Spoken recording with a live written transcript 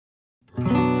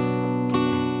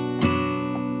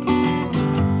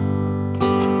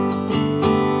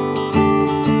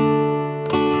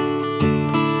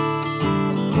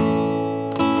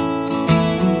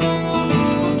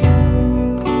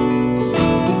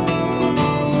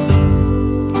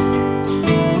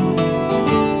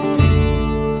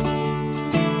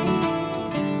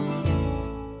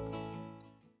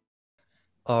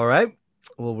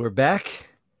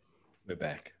back We're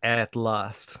back. at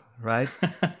last, right?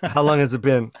 How long has it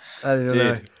been? I don't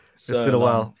know. Dude, It's so been a long.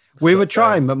 while. We So were sorry.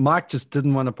 trying, but Mike just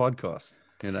didn't want a podcast.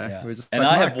 Yeah. We were just And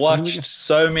like, I have Mike, when are we watched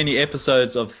so many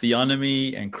episodes of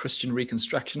Theonomy and Christian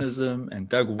Reconstructionism and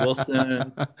Doug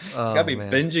Wilson. I'll Oh be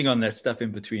man. binging on that stuff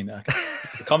in between. The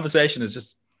conversation has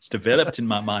just it's developed in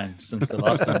my mind since the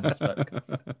last time we spoke.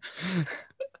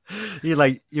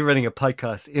 You're running a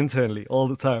podcast internally all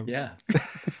the time. Yeah.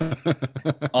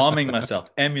 Arming myself.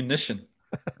 Ammunition.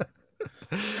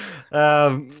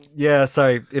 Yeah,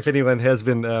 sorry if anyone has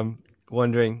been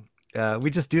wondering.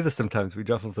 We just do this sometimes. We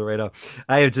drop off the radar.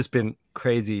 I have just been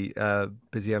crazy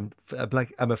busy. I'm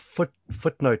a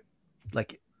footnote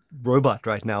like robot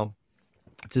right now,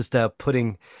 just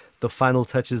putting the final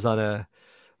touches on a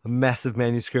massive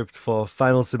manuscript for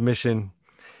final submission,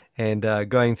 and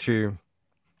going through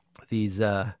these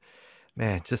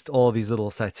man, just all these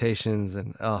little citations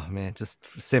and oh man, just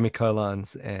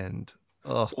semicolons and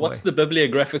oh So boy. what's the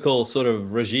bibliographical sort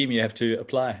of regime you have to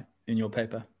apply in your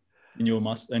paper, in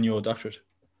your doctorate?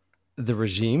 The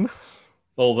regime?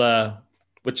 Well,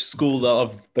 which school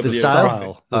of The bibliography?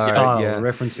 style? The All right, style, yeah. the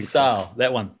referencing Style,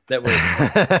 that one, that word.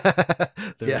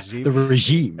 The Yeah, regime. the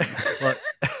regime. Well,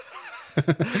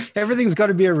 Everything's got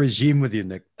to be a regime with you,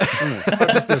 Nick. It's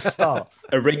not just a style.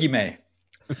 A regime.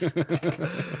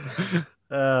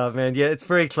 oh man, yeah, it's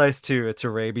very close to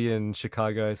Arabian,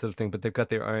 Chicago sort of thing, but they've got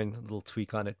their own little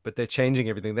tweak on it. But they're changing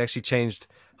everything. They actually changed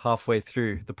halfway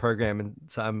through the program, and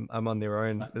so I'm on their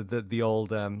own the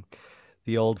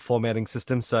old formatting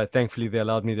system. So thankfully they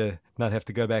allowed me to not have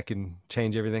to go back and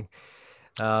change everything.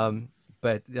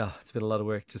 But yeah, it's been a lot of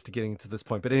work just to getting to this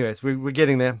point. But anyways, we're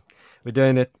getting there. We're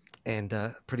doing it, and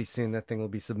pretty soon that thing will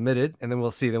be submitted, and then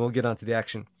we'll see. Then we'll get on to the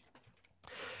action.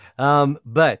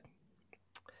 But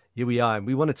here we are, and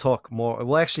we want to talk more.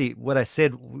 Well, actually, what I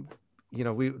said,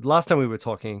 last time we were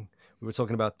talking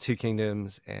about two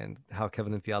kingdoms and how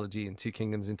covenant theology and two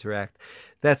kingdoms interact.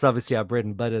 That's obviously our bread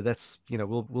and butter. That's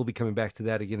we'll be coming back to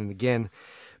that again and again.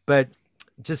 But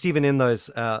just even in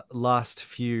those last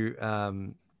few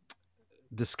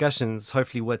discussions,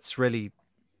 hopefully, what's really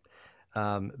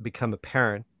become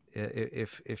apparent,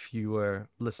 if you were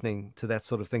listening to that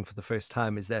sort of thing for the first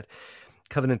time, is that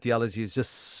covenant theology is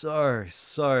just so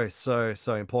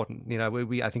important.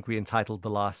 I think we entitled the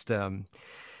last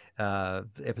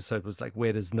episode was like,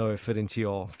 where does Noah fit into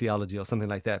your theology, or something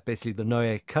like that. Basically, the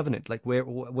Noahic covenant, like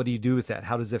what do you do with that?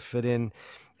 How does it fit in?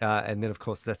 And then, of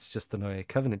course, that's just the Noahic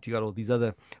covenant. You got all these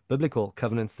other biblical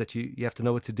covenants that you have to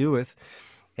know what to do with.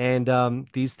 And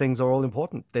these things are all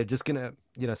important. They're just going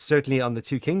to, certainly on the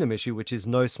two kingdom issue, which is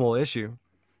no small issue,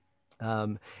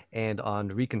 and on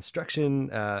reconstruction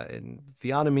and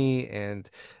theonomy, and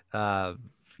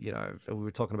we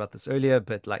were talking about this earlier,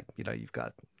 but you've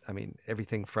got,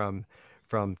 everything from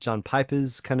John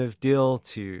Piper's kind of deal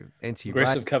to N.T.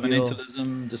 Wright's Progressive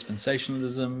covenantalism,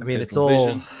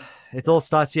 dispensationalism. It all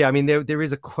starts here. There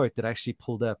is a quote that I actually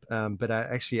pulled up, but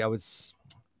I was,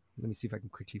 let me see if I can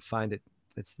quickly find it.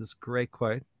 It's this great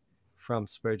quote from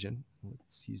Spurgeon.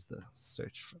 Let's use the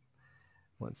search for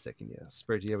 1 second. Yeah,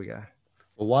 Spurgeon. Here we go.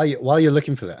 Well, while you're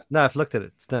looking for that, no, I've looked at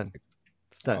it. It's done.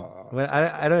 It's done.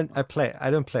 I don't play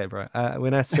it, bro.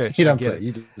 When I search, you don't play.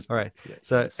 You just, all right. Yeah,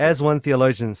 so, as one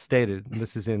theologian stated, and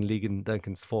this is in Ligon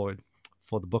Duncan's forward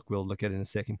for the book we'll look at in a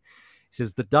second. He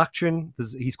says the doctrine.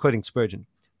 He's quoting Spurgeon.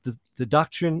 The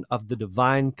doctrine of the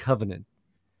divine covenant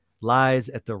lies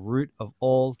at the root of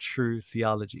all true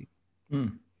theology.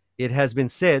 It has been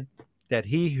said that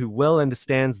he who well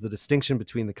understands the distinction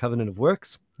between the covenant of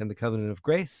works and the covenant of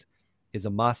grace is a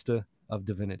master of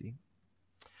divinity.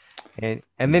 And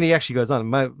then he actually goes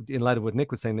on, in light of what Nick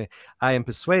was saying there, I am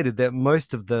persuaded that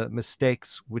most of the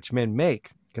mistakes which men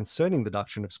make concerning the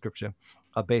doctrine of Scripture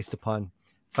are based upon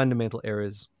fundamental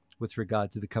errors with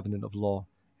regard to the covenant of law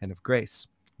and of grace.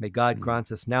 May God grant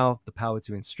us now the power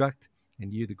to instruct,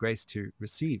 and you the grace to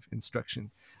receive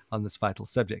instruction on this vital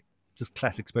subject. Just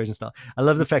classic Spurgeon style. I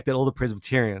love the fact that all the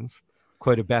Presbyterians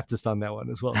quote a Baptist on that one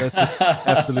as well. That's just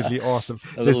absolutely awesome.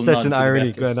 There's such an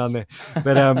irony going on there.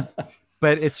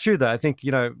 But it's true though. I think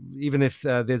even if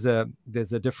there's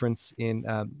a difference in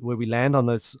where we land on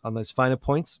those finer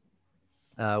points,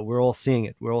 we're all seeing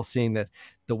it. We're all seeing that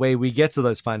the way we get to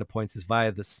those finer points is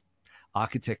via this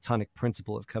architectonic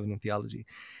principle of covenant theology.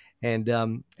 And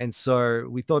so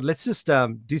we thought, let's just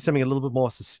do something a little bit more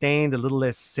sustained, a little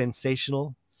less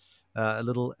sensational. We're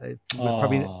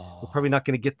probably not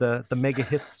going to get the mega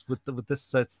hits with this,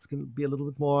 so it's going to be a little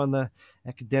bit more on the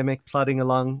academic plodding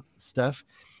along stuff.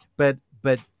 But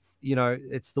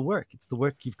it's the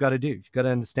work you've got to do. You've got to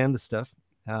understand the stuff.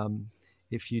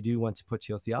 if you do want to put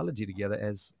your theology together,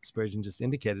 as Spurgeon just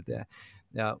indicated there,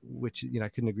 which I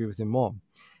couldn't agree with him more.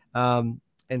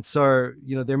 And so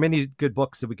there are many good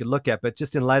books that we could look at, but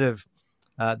just in light of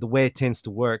the way it tends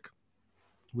to work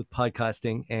with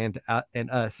podcasting and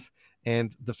us,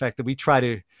 and the fact that we've tried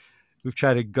to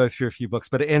go through a few books,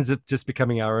 but it ends up just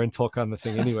becoming our own talk on the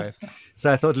thing anyway.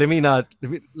 So I thought, let me not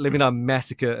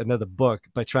massacre another book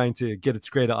by trying to get its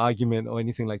greater argument or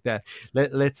anything like that.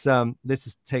 Let's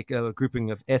just take a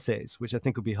grouping of essays, which I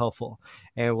think will be helpful,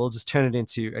 and we'll just turn it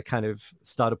into a kind of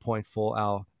starter point for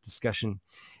our discussion.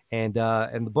 And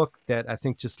the book that I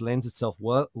think just lends itself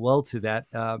well to that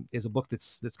is a book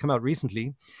that's come out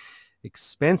recently.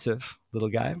 Expensive little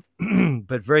guy,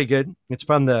 but very good. It's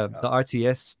from the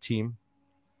RTS team,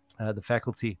 the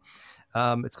faculty.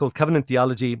 It's called Covenant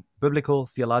Theology: Biblical,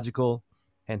 Theological,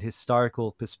 and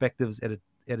Historical Perspectives,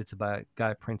 edited by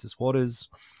Guy Prentice Waters,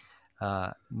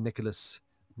 Nicholas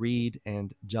Reed,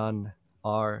 and John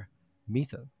R.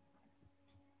 Mather.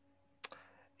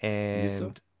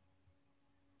 And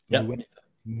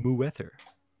Muether.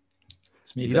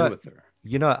 It's Mather.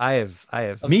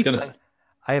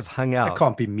 I have hung out. That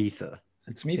can't be Mather.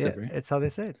 It's Mather, bro. It's how they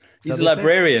say it. He's a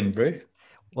librarian, bro.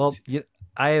 Well,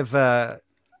 I have,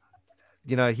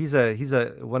 he's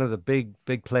one of the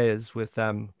big players with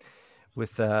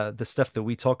the stuff that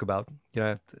we talk about.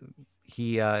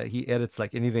 He edits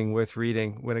like anything worth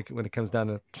reading when it comes down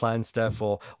to Klein stuff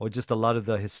or just a lot of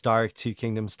the historic Two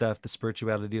Kingdom stuff, the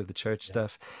spirituality of the church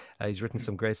stuff. He's written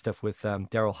some great stuff with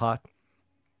Daryl Hart.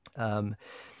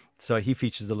 So he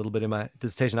features a little bit in my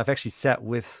dissertation. I've actually sat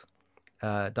with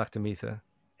Dr. Mather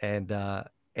and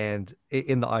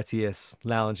in the RTS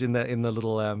lounge, in the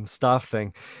little staff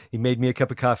thing. He made me a cup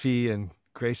of coffee and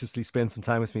graciously spent some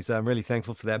time with me. So I'm really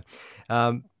thankful for that.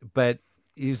 But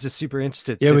he was just super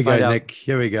interested. Here we go, Nick.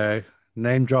 Here we go.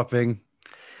 Name dropping.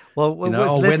 Well, when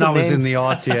I was in the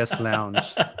RTS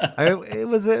lounge,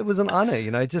 it was an honor. There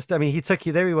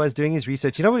he was doing his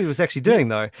research. You know what he was actually doing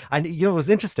though? It was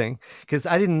interesting because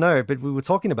I didn't know, but we were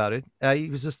talking about it. He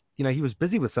was just, he was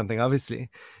busy with something, obviously.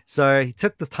 So he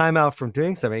took the time out from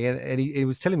doing something, and he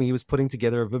was telling me he was putting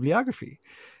together a bibliography.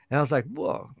 And I was like,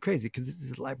 whoa, crazy, because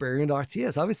it's a librarian at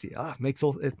RTS, obviously.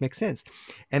 It makes sense.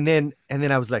 And then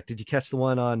I was like, did you catch the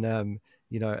one on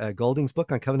Golding's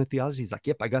book on covenant theology? He's like,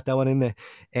 yep, I got that one in there.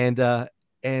 And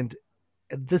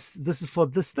this is for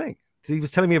this thing. So he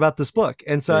was telling me about this book.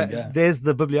 And so there's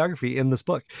the bibliography in this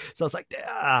book. So I was like,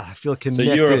 I feel connected.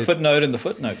 So you're a footnote in the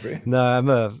footnote, bro. No, I'm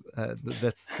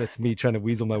that's me trying to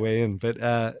weasel my way in. But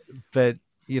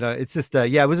it's just,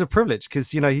 it was a privilege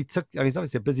because, he's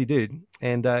obviously a busy dude,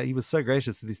 and he was so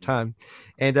gracious with his time.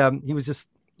 And he was just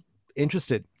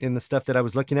interested in the stuff that I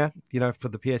was looking at, for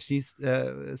the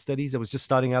PhD studies. I was just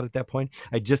starting out at that point.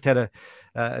 I just had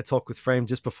a talk with Frame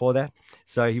just before that.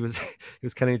 So he was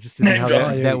kind of interested in how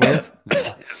that went.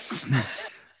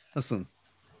 Listen.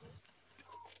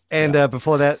 And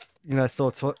before that, I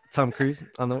saw Tom Cruise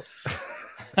on the...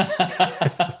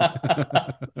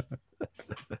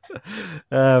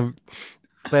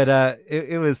 but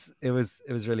it was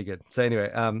really good. So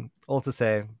anyway, all to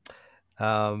say,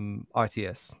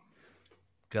 RTS,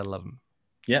 gotta love them.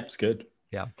 Yeah, it's good.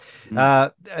 Yeah.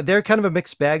 They're kind of a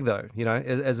mixed bag though,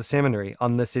 as a seminary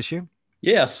on this issue.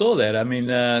 Yeah, I saw that. I mean,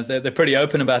 they're pretty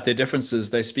open about their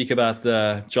differences. They speak about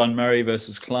the John Murray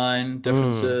versus Klein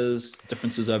differences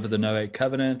over the Noahic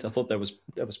covenant. I thought that was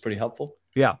pretty helpful.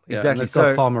 Yeah, exactly. And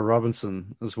got Palmer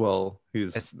Robinson as well,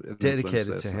 who's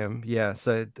dedicated to him. Yeah,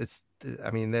 so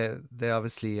they're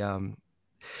obviously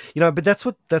but that's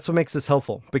what makes this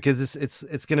helpful, because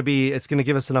it's going to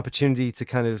give us an opportunity to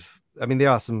kind of, there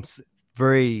are some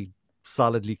very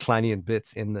solidly Kleinian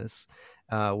bits in this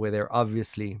where they're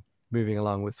obviously moving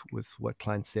along with what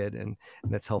Klein said, and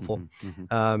that's helpful.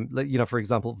 For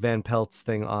example, Van Pelt's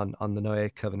thing on the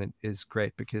Noahic covenant is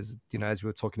great because, as we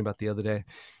were talking about the other day,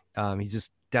 he's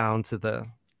just down to the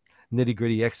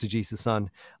nitty-gritty exegesis on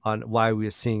why we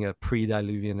are seeing a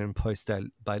pre-diluvian and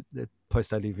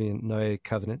post-diluvian Noahic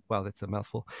covenant. Wow, that's a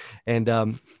mouthful. And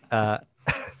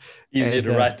easier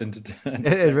to write than to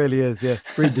it really is, yeah.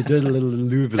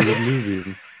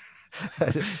 Pre-diluvian.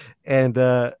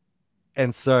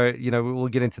 And so, we'll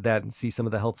get into that and see some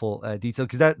of the helpful detail,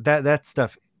 because that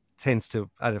stuff tends to,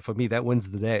 I don't know, for me, that wins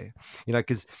the day,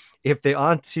 because if there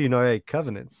aren't two Noahic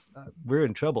covenants, we're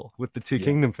in trouble with the two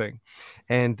kingdom thing.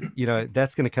 And,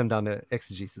 that's going to come down to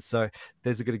exegesis. So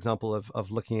there's a good example of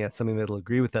looking at something that'll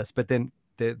agree with us, but then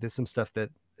there's some stuff that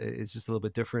is just a little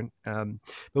bit different,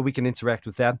 but we can interact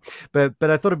with that. But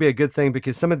I thought it'd be a good thing,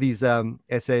 because some of these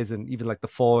essays, and even like the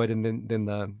forward, and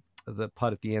then the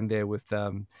part at the end there with,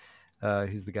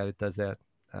 who's the guy that does that?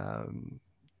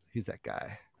 who's that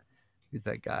guy?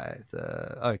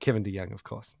 Kevin DeYoung, of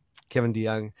course. Kevin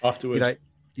DeYoung. Afterward.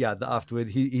 The afterward,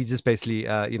 he just basically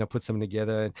put something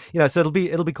together, and so it'll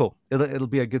be cool. It'll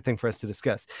be a good thing for us to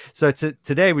discuss. So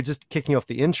today we're just kicking off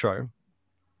the intro,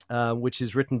 which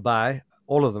is written by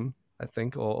all of them, I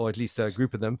think, or at least a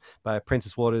group of them, by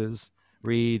Prentice Waters,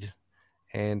 Reed,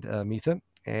 and Metha,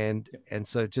 and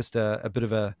so just a bit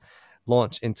of a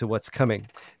launch into what's coming,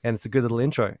 and it's a good little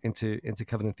intro into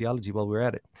covenant theology while we're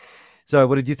at it. So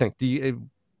what did you think? You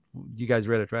guys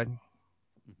read it, right?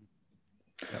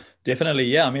 Definitely,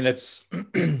 yeah. I mean, it's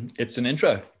an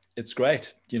intro. It's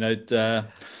great.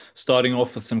 Starting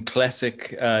off with some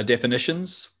classic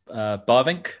definitions.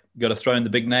 Bavinck, got to throw in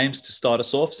the big names to start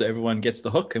us off so everyone gets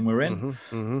the hook and we're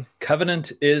in.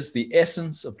 Covenant is the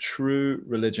essence of true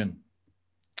religion.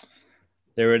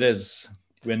 There it is.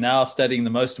 We're now studying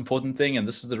the most important thing, and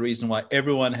this is the reason why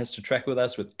everyone has to track with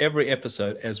us with every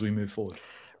episode as we move forward.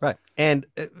 Right. And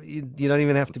you don't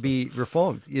even have to be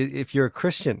Reformed. If you're a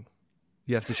Christian,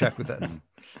 you have to track with us,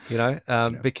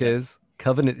 because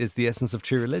covenant is the essence of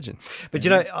true religion. But,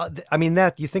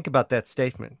 that you think about that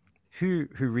statement, who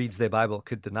reads their Bible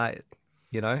could deny it,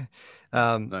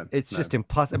 it's just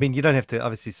impossible. I mean, you don't have to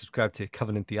obviously subscribe to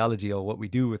covenant theology or what we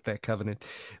do with that covenant,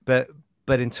 but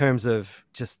in terms of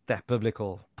just that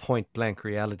biblical point blank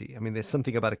reality, I mean, there's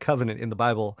something about a covenant in the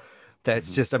Bible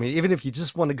that's just, I mean, even if you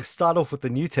just want to start off with the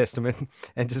New Testament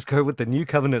and just go with the new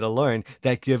covenant alone,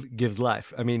 that gives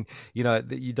life. I mean, you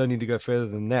don't need to go further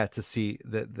than that to see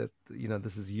that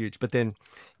this is huge. But then,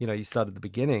 you start at the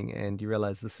beginning and you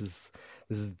realize this is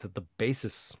the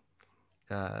basis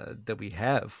that we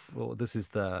have. Well, this is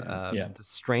the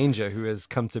stranger who has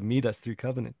come to meet us through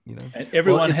covenant. And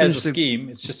everyone has a scheme.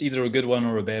 It's just either a good one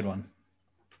or a bad one.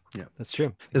 Yeah, that's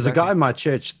true. There's a guy in my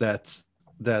church that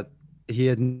he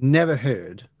had never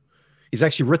heard. He's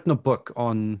actually written a book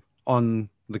on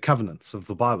the covenants of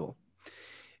the Bible,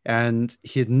 and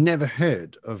he had never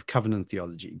heard of covenant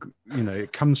theology.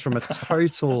 It comes from a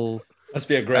total must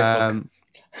be a great book.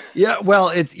 Yeah, well,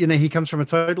 he comes from a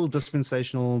total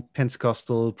dispensational,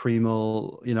 Pentecostal,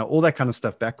 premill, all that kind of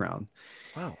stuff background.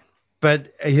 Wow.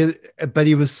 But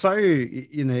he was so,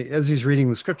 as he's reading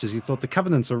the scriptures, he thought the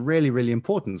covenants are really, really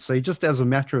important. So he just, as a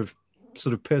matter of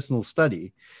sort of personal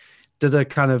study, did a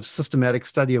kind of systematic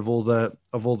study of all the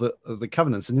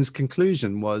covenants, and his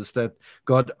conclusion was that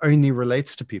God only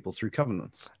relates to people through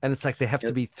covenants. And it's like there have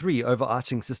to be three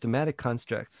overarching systematic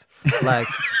constructs. Like,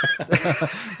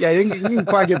 yeah, you didn't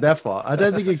quite get that far. I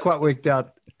don't think he quite worked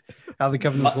out how the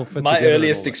covenants all fit my together. My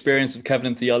earliest experience of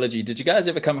covenant theology. Did you guys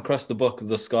ever come across the book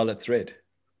The Scarlet Thread?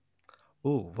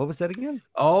 Oh, what was that again?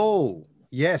 Oh,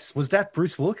 yes. Was that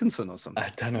Bruce Wilkinson or something?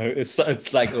 I don't know. It's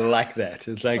like that.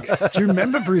 It's like. Do you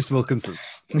remember Bruce Wilkinson?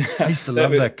 I used to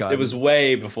love that guy. It was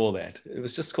way before that. It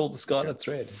was just called The Scarlet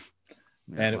Thread,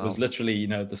 and it was literally,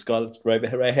 the Scarlet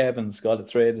Rahab and the Scarlet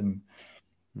Thread, and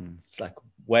it's like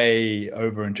way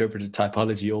over interpreted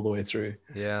typology all the way through.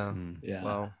 Yeah. Yeah.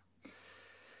 Wow.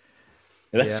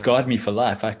 That scarred me for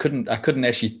life. I couldn't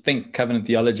actually think covenant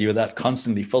theology without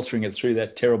constantly filtering it through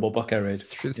that terrible book I read.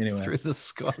 Through the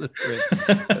Scarlet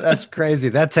Thread. That's crazy.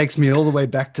 That takes me all the way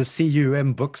back to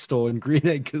CUM bookstore in Green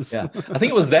Acres. Yeah, I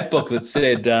think it was that book that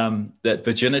said that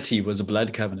virginity was a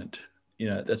blood covenant.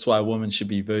 That's why women should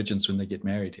be virgins when they get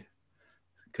married,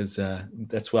 because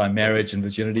that's why marriage and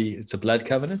virginity, it's a blood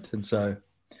covenant. And so,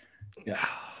 yeah,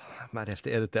 I might have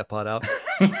to edit that part out.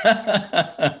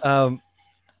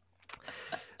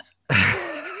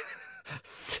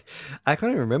 I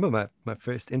can't even remember my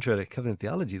first intro to covenant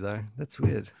theology, though. That's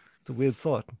weird. It's a weird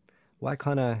thought. Why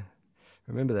can't I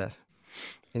remember that?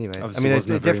 Anyways,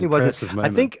 obviously it definitely wasn't. I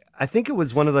think it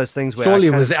was one of those things where surely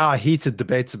it was our heated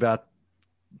debates about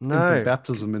infant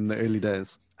baptism in the early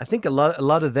days. I think a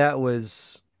lot of that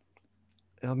was,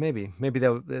 maybe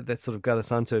that sort of got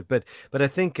us onto it. But I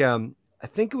think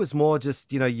it was more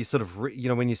just, you sort of,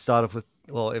 when you start off with,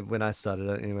 well, when I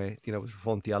started anyway, with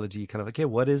Reformed theology, you kind of, okay,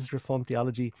 what is Reformed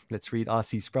theology? Let's read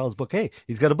R.C. Sproul's book. Hey,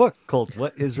 he's got a book called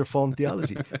What is Reformed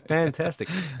Theology? Fantastic.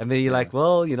 And then you're like,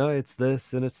 well, it's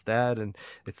this and it's that and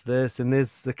it's this and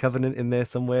there's the covenant in there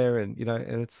somewhere, and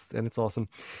and it's awesome.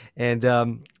 And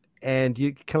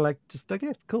you kind of like, just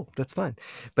okay, cool, that's fine.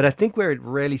 But I think where it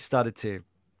really started to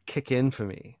kick in for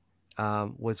me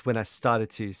was when I started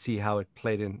to see how it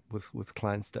played in with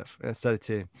Klein stuff. I started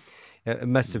to, it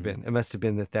must have been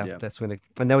that's when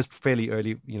and that was fairly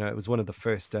early. It was one of the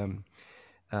first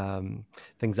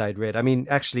things I'd read. I mean,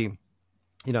 actually,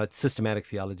 it's systematic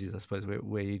theologies, I suppose, where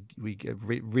we get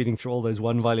reading through all those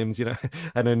one volumes.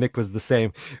 I know Nick was the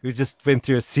same. We just went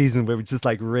through a season where we just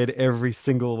like read every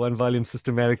single one volume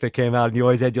systematic that came out, and you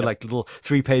always had your like little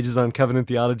 3 pages on covenant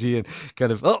theology, and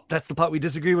kind of, oh, that's the part we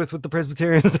disagree with the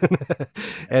Presbyterians,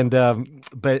 and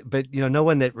but no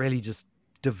one that really just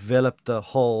developed the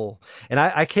whole. And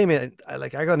I came in, I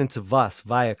got into Voss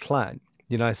via Klein,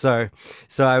 so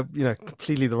I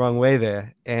completely the wrong way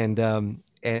there, and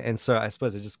so I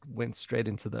suppose I just went straight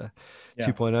into the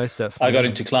 2.0 stuff. I got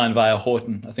into Klein via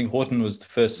Horton. I think Horton was the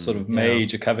first sort of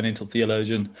major covenantal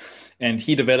theologian, and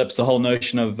he develops the whole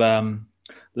notion of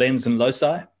lens and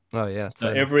loci. Oh yeah. So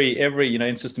every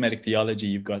in systematic theology,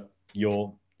 you've got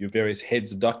your various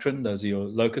heads of doctrine. Those are your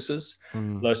locuses,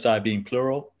 loci being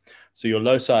plural. So your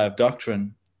loci of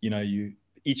doctrine,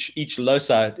 each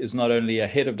loci is not only a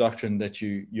head of doctrine that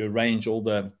you arrange all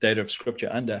the data of Scripture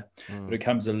under, but it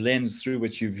becomes a lens through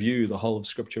which you view the whole of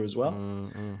Scripture as well.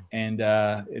 And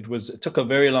it took a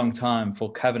very long time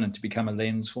for covenant to become a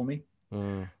lens for me.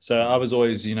 So I was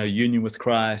always, union with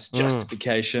Christ,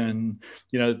 justification,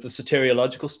 the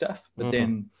soteriological stuff. But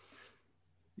then,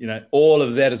 all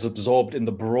of that is absorbed in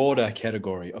the broader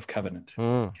category of covenant.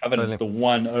 Covenant is the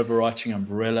one overarching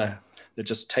umbrella that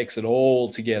just takes it all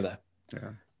together.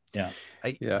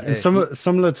 And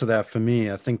similar to that for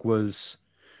me, I think, was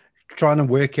trying to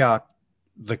work out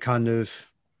the kind of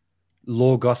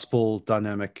law gospel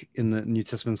dynamic in the New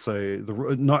Testament. So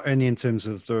not only in terms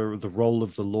of the role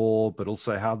of the law, but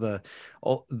also how the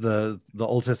Old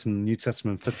Testament and New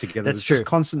Testament fit together. That's it's true. Just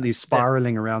constantly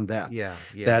spiraling around that.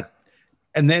 That,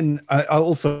 and then I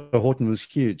also, Horton was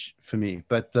huge for me,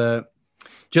 but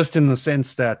just in the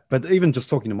sense that, but even just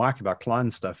talking to Mike about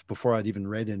Klein stuff before I'd even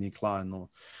read any Klein or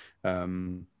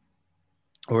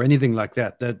anything like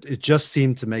that it just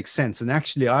seemed to make sense. And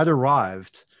actually I'd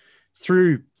arrived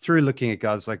through looking at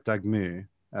guys like Doug Moo,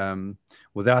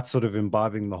 without sort of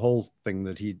imbibing the whole thing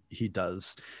that he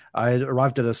does, I had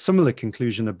arrived at a similar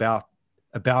conclusion about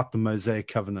the Mosaic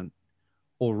covenant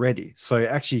already. So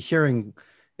actually hearing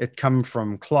it come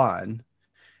from Klein,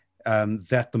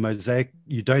 that the Mosaic,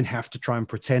 you don't have to try and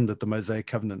pretend that the Mosaic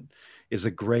covenant is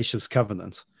a gracious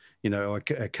covenant, or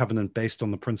a covenant based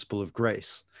on the principle of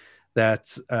grace.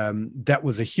 That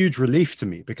was a huge relief to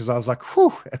me, because I was like,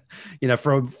 whew,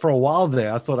 for a while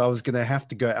there, I thought I was going to have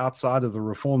to go outside of the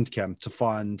Reformed camp to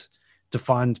find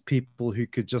people who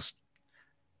could just,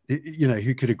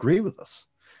 who could agree with us.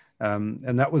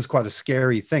 And that was quite a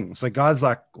scary thing. So guys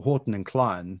like Horton and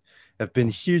Klein have been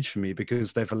huge for me,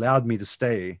 because they've allowed me to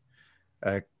stay,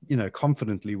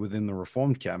 confidently within the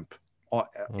Reformed camp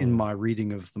in my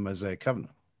reading of the Mosaic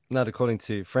covenant. Not according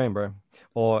to Frame, bro,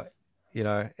 or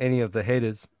any of the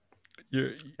haters.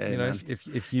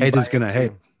 If you haters gonna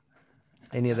hate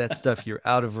any of that stuff, you're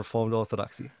out of Reformed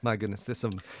orthodoxy. My goodness, there's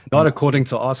some. Not according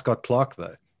to R. Scott Clark,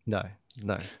 though. No,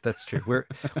 that's true. We're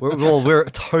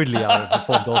totally out of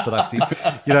Reformed orthodoxy.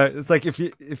 It's like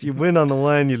if you win on the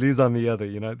one, you lose on the other.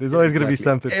 There's always going to be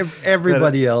something.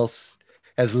 Everybody else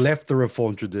has left the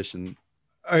Reformed tradition.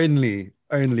 Only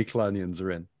Kleinians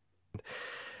are in.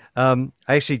 I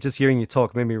actually, just hearing you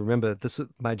talk made me remember this.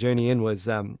 My journey in was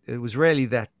it was really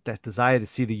that desire to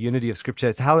see the unity of Scripture.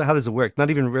 It's how does it work? Not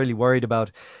even really worried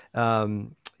about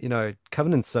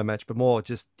covenants so much, but more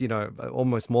just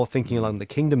almost more thinking along the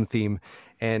kingdom theme,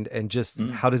 and just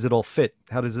how does it all fit?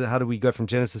 How do we go from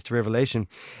Genesis to Revelation?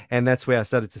 And that's where I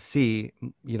started to see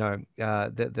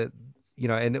that.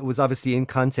 And it was obviously in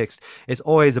context. It's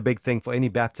always a big thing for any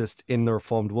Baptist in the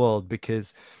Reformed world,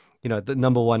 because the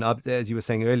number one, as you were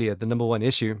saying earlier, the number one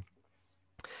issue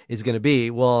is going to be,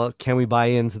 well, can we buy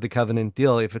into the covenant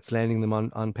deal if it's landing them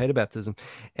on paedobaptism?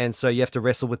 And so you have to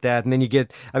wrestle with that. And then you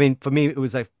get, for me, it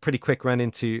was a pretty quick run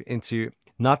into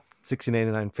not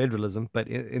 1689 federalism, but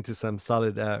into some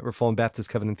solid Reformed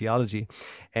Baptist covenant theology.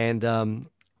 And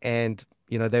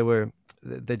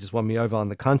they just won me over on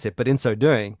the concept. But in so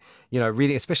doing,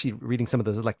 especially reading some of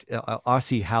those, like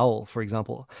R.C. Howell, for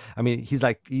example.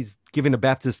 He's giving a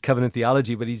Baptist covenant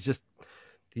theology, but he's just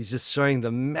showing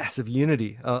the massive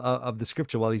unity of the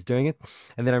Scripture while he's doing it.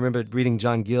 And then I remember reading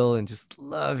John Gill and just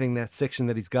loving that section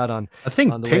that he's got on. I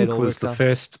think Pink was the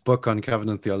first book on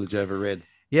covenant theology I ever read.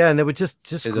 Yeah, and they were just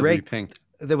great. Pink.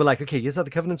 They were like, okay, here's how the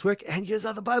covenants work, and here's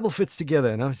how the Bible fits together.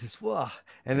 And I was just, wow.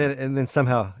 And then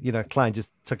somehow, Klein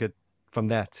just took it from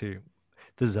that to,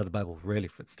 this is how the Bible really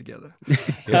fits together.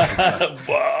 Oh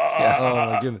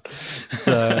my goodness.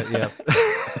 So yeah.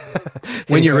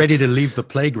 When you're ready to leave the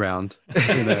playground,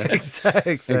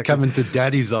 exactly. And come into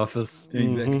daddy's office.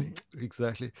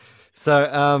 Exactly.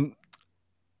 So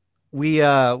we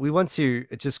want to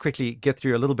just quickly get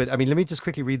through a little bit. I mean, let me just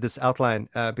quickly read this outline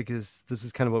because this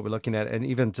is kind of what we're looking at, and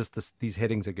even just these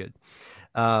headings are good.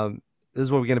 This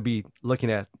is what we're going to be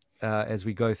looking at as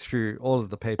we go through all of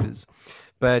the papers.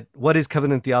 But what is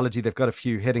covenant theology? They've got a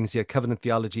few headings here. Covenant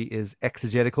theology is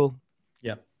exegetical.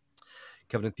 Yeah.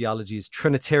 Covenant theology is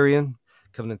Trinitarian.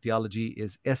 Covenant theology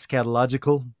is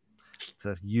eschatological. It's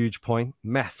a huge point,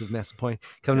 massive point.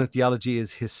 Covenant theology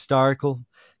is historical.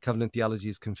 Covenant theology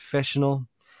is confessional.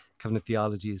 Covenant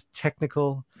theology is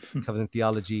technical. Covenant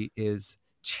theology is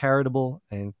charitable.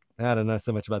 And I don't know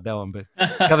so much about that one, but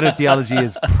covenant theology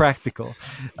is practical.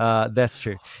 That's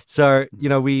true. So,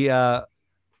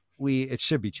 it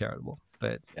should be charitable,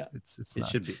 but it's not.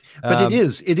 It should be. But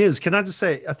it is. Can I just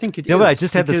say, I think it is. No, I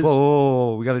just had this.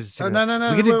 Whoa, we got to just.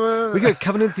 No. We got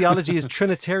covenant theology is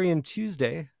Trinitarian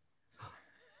Tuesday.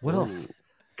 What else?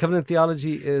 Covenant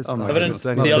theology is covenant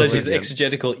theology is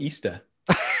exegetical Easter.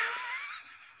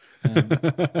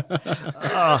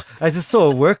 I just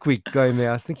saw a work week going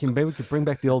there. I was thinking maybe we could bring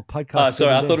back the old podcast.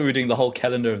 Sorry, I thought we were doing the whole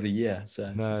calendar of the year.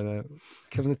 So no.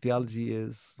 Covenant theology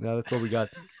is that's all we got.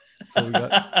 That's all we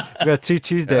got. We got 2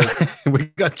 Tuesdays. We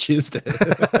got Tuesday.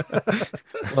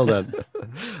 Well done.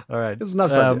 All right. It's not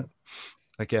so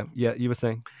okay. Yeah, you were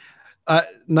saying.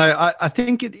 No, I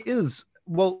think it is.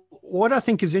 Well, what I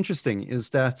think is interesting is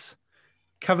that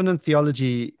covenant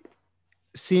theology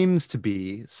seems to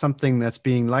be something that's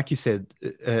being, like you said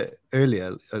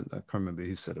earlier, I can't remember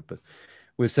who said it, but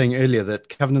we were saying earlier that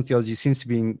covenant theology seems to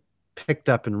be being picked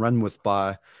up and run with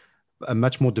by a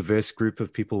much more diverse group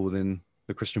of people within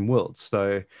the Christian world.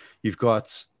 So you've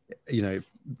got,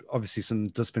 obviously some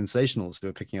dispensationals who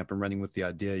are picking up and running with the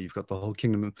idea. You've got the whole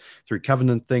kingdom through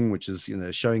covenant thing, which is,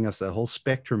 showing us that whole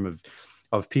spectrum of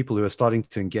people who are starting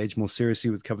to engage more seriously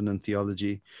with covenant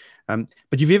theology.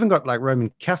 But you've even got like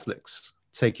Roman Catholics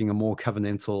taking a more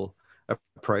covenantal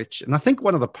approach. And I think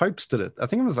one of the popes did it. I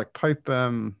think it was like Pope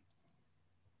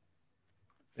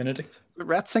Benedict?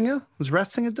 Ratzinger? Was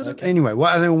Ratzinger did it? Anyway,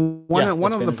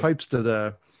 one of the popes did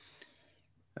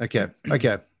Okay,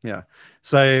 yeah.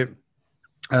 So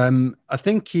I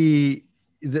think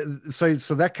so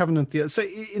that covenant theology, so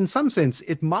in some sense,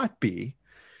 it might be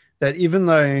that even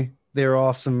though there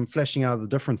are some fleshing out of the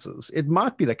differences, it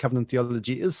might be that covenant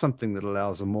theology is something that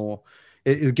allows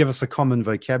it'll give us a common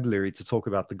vocabulary to talk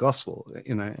about the gospel,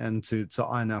 and to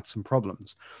iron out some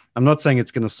problems. I'm not saying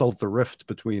it's going to solve the rift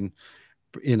between,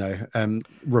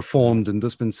 Reformed and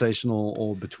dispensational,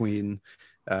 or between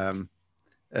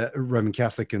Roman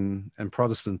Catholic and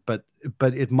Protestant, but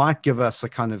it might give us a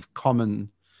kind of common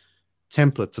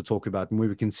template to talk about, and where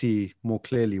we can see more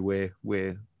clearly where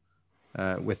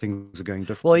things are going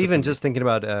different. Well, even just thinking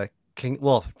about I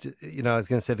was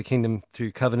going to say the kingdom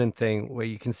through covenant thing, where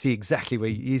you can see exactly where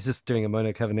he's just doing a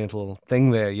monocovenantal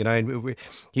thing there, and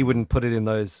he wouldn't put it in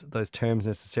those terms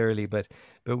necessarily, but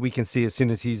we can see as soon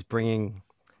as he's bringing,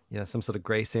 some sort of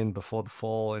grace in before the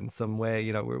fall in some way,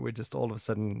 we're just all of a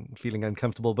sudden feeling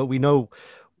uncomfortable. But we know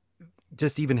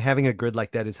just even having a grid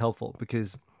like that is helpful,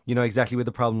 because you know exactly where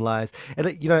the problem lies. And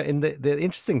and the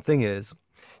interesting thing is,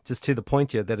 just to the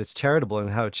point here, that it's charitable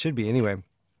and how it should be anyway.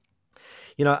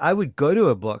 I would go to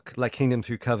a book like Kingdom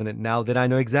Through Covenant now that I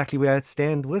know exactly where I'd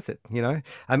stand with it.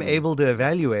 I'm able to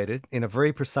evaluate it in a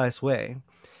very precise way,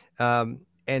 and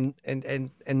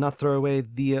not throw away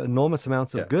the enormous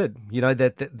amounts of good,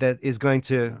 that is going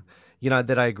to,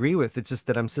 that I agree with. It's just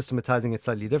that I'm systematizing it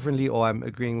slightly differently, or I'm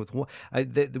agreeing with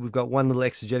that we've got one little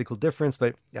exegetical difference,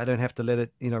 but I don't have to let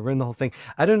it, ruin the whole thing.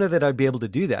 I don't know that I'd be able to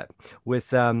do that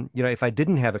with, if I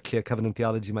didn't have a clear covenant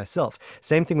theology myself.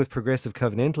 Same thing with progressive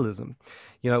covenantalism.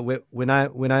 When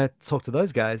I talk to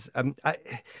those guys,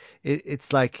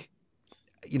 it's like,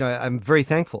 I'm very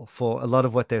thankful for a lot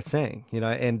of what they're saying,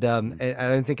 and I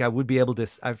don't think I would be able to.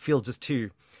 I feel just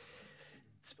too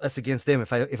us against them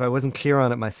if I wasn't clear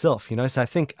on it myself, So I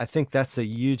think that's a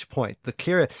huge point. The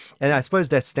clearer, and I suppose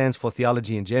that stands for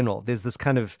theology in general. There's this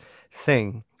kind of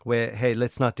thing where, hey,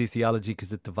 let's not do theology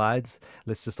because it divides.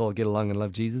 Let's just all get along and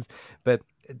love Jesus. But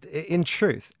in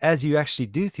truth, as you actually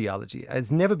do theology,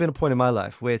 it's never been a point in my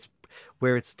life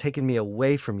where it's taken me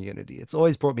away from unity. It's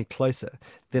always brought me closer.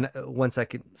 Then once I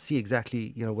could see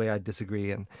exactly, where I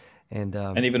disagree and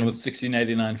even with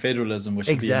 1689 federalism, which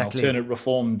would be an alternate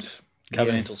reformed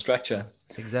covenantal structure.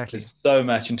 Exactly. There's so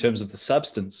much in terms of the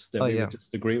substance that we would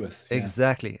just agree with. Yeah.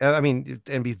 Exactly.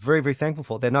 And be very, very thankful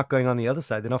for. They're not going on the other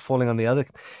side. They're not falling on the other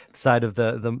side of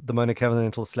the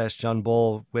monocovenantal / John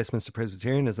Ball Westminster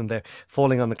Presbyterianism. They're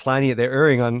falling on the Kleinian. They're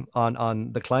erring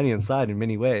on the Kleinian side in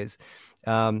many ways,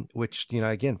 which,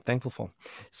 again, thankful for.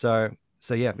 So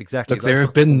So yeah, exactly. Look, Those there have sorts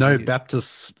of been things are no huge.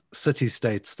 Baptist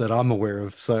city-states that I'm aware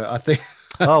of. So I think.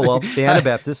 Oh well, the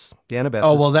Anabaptists, the Oh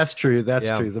Anabaptists. well, that's true. That's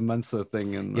Yeah. true. The Munster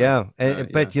thing and Yeah,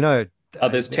 but you know, Oh,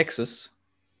 there's Texas.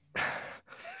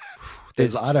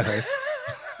 there's Idaho,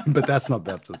 but that's not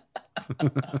Baptist.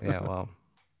 yeah, well,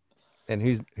 and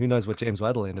who knows what James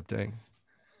White will end up doing?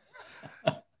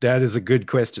 That is a good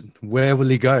question. Where will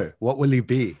he go? What will he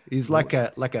be? He's like He's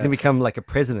gonna become like a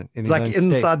president in his like own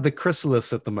inside state. the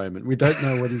chrysalis at the moment. We don't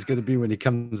know what he's going to be when he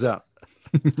comes out.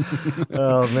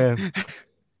 Oh man,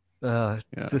 Yeah.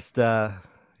 just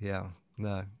yeah,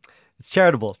 no, it's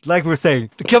charitable. Like we were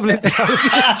saying, the covenant theology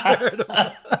is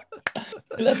charitable.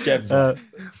 I love James White.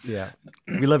 Yeah,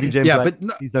 we love you, James. Yeah, White. but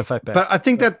no- Please don't fight back. But I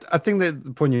think that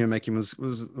the point you're making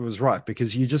was right,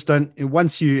 because you just don't,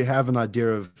 once you have an idea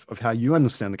of how you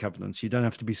understand the covenants, you don't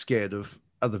have to be scared of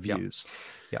other views.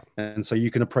 Yeah. And so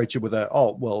you can approach it with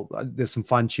there's some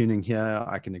fine tuning here.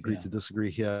 I can agree to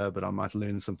disagree here, but I might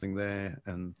learn something there.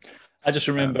 And I just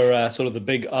remember sort of the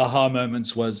big aha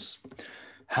moments was,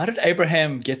 how did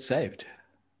Abraham get saved?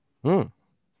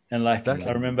 And like, Exactly.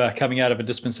 I remember coming out of a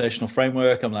dispensational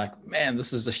framework, I'm like, man,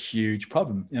 this is a huge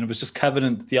problem. And it was just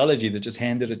covenant theology that just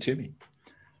handed it to me.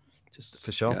 Just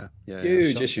For sure.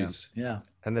 huge sure, issues. Yeah.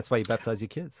 And that's why you baptize your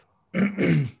kids.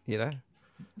 You know,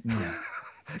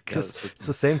 because it's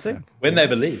the same thing. When they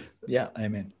believe. Yeah.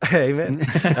 Amen. Amen.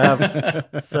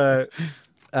 So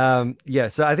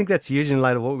so I think that's huge in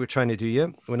light of what we're trying to do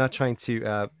here. We're not trying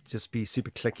to just be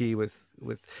super clicky with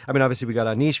I mean, obviously we got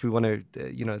our niche. We want to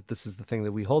this is the thing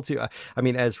that we hold to. I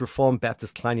mean, as Reformed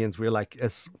Baptist Kleinians, we're like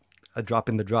as a drop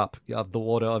in the drop of the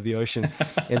water of the ocean.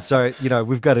 And so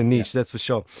we've got a niche, that's for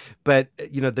sure. But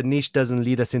the niche doesn't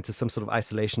lead us into some sort of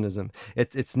isolationism.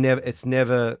 It's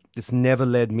never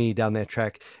led me down that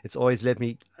track. It's always led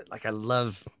me, like, I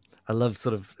love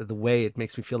sort of the way it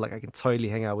makes me feel like I can totally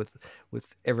hang out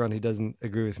with everyone who doesn't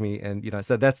agree with me. And,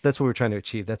 so that's what we're trying to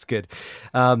achieve. That's good.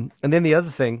 And then the other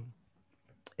thing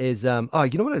is, you know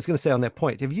what I was going to say on that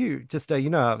point? Have you just,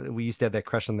 we used to have that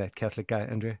crush on that Catholic guy,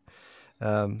 Andrea.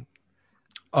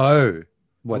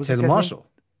 What was that Taylor guy's Marshall? name?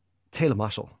 Taylor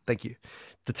Marshall. Thank you.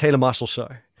 The Taylor Marshall Show.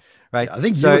 Right. I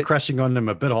think you were crushing on him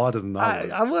a bit harder than I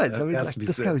was. I was. That I mean, has like, to be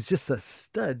this said. guy was just a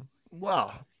stud.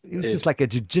 Wow. He was just like a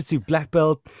jiu-jitsu black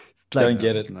belt. Like, Don't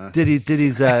get it. No. Did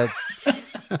his I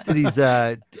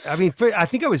mean, I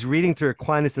think I was reading through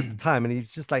Aquinas at the time, and he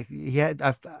was just like, he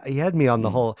had me on the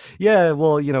whole. Yeah,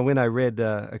 well, when I read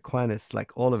Aquinas,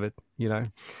 like all of it, I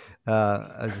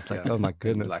was just like, oh my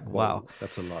goodness, Like, wow, whoa,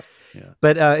 that's a lot. Yeah.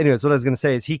 But anyways, what I was going to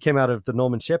say is he came out of the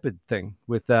Norman Shepherd thing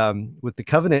with the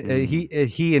covenant.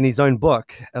 He in his own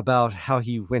book about how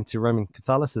he went to Roman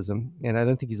Catholicism, and I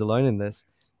don't think he's alone in this.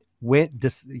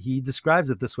 He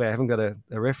describes it this way. I haven't got a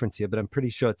reference here, but I'm pretty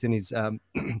sure it's in his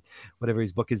whatever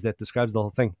his book is that describes the whole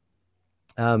thing.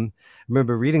 I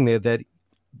remember reading there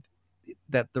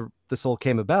that this all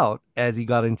came about as he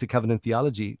got into covenant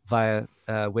theology via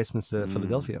Westminster,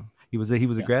 Philadelphia. He was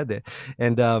a grad there,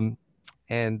 and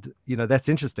that's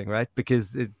interesting, right?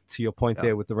 Because to your point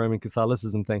there with the Roman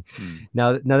Catholicism thing,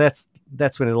 now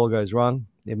that's when it all goes wrong,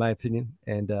 in my opinion.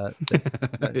 And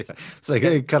so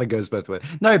it kind of goes both ways.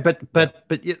 No, but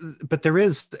there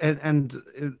is, and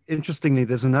interestingly,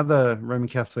 there's another Roman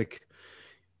Catholic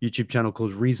YouTube channel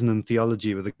called Reason and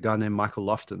Theology with a guy named Michael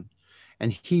Lofton,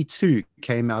 and he too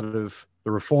came out of the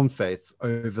Reformed faith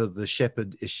over the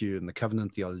Shepherd issue, and the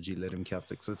covenant theology led him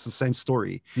Catholic. So it's the same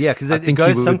story. Yeah, because it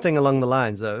goes something along the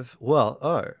lines of, well,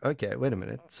 okay, wait a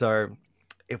minute. So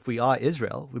if we are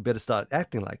Israel, we better start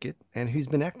acting like it. And who's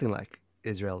been acting like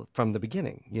Israel from the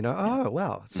beginning? Oh,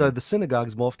 wow. So the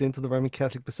synagogues morphed into the Roman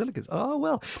Catholic basilicas. Oh,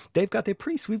 well, they've got their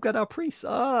priests. We've got our priests.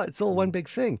 It's all one big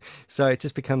thing. So it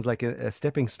just becomes like a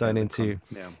stepping stone into,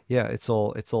 it's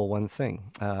all one thing.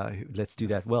 Let's do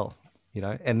that well.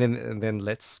 And then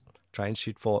let's try and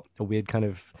shoot for a weird kind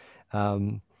of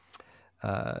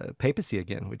papacy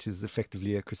again, which is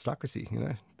effectively a Christocracy.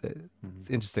 It's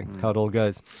interesting how it all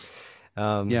goes.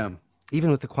 Even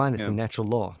with Aquinas and natural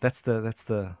law, that's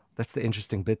the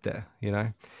interesting bit there.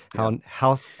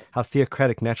 How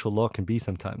theocratic natural law can be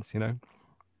sometimes.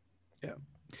 Yeah.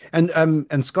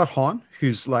 And Scott Hahn,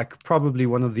 who's like probably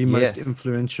one of the most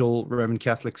influential Roman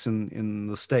Catholics in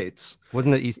the States.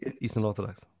 Wasn't it Eastern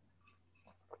Orthodox?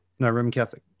 No, Roman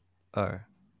Catholic. Oh,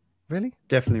 really?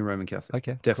 Definitely Roman Catholic.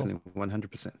 Okay, definitely,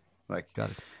 100%. Like,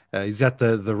 got it. He's at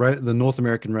the North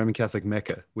American Roman Catholic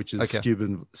Mecca, which is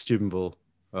Steubenville,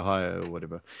 Ohio, or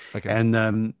whatever. Okay.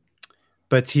 And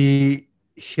but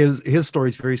his story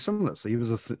is very similar. So he was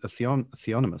a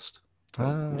theonomist.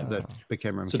 Ah. that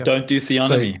became Roman So Catholic. don't do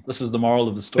theonomy. This is the moral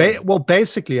of the story. Well,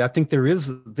 basically, I think there is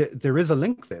a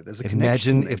link there. There's a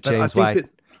connection. Imagine there. if But I James think White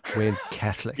that- went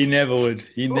Catholic. He never would.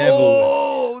 He never would.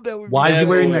 Oh, that would why is he Never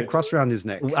wearing would. that cross around his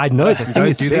neck? I know the You thing don't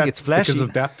is do big. that It's flashy. because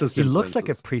of Baptist He looks like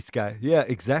a influences. priest guy. Yeah,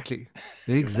 exactly.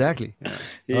 Exactly.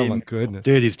 Oh my goodness.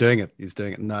 Dude, he's doing it. He's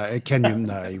doing it. No, can you?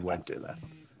 No, he won't do that.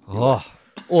 Oh,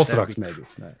 Orthodox, maybe.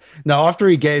 No, after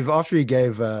he gave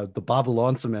the Bible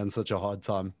answer man such a hard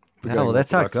time. for yeah, going well,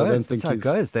 that's how it Orthodox, I don't goes. That's think how it he's-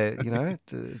 goes. There, you know,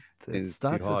 it It's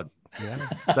starts too hard. Yeah,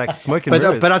 it's like smoking But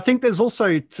mirrors. but I think there's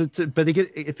also but again,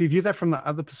 if you view that from the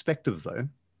other perspective, though,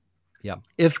 Yeah.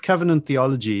 if covenant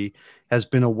theology has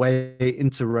been a way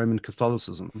into Roman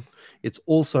Catholicism, it's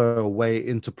also a way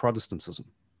into Protestantism.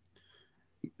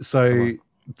 So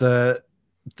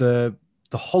the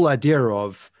whole idea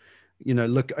of,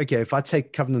 look, okay, if I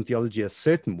take covenant theology a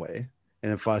certain way,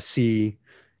 and if I see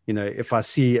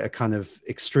a kind of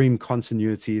extreme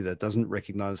continuity that doesn't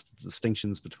recognize the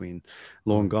distinctions between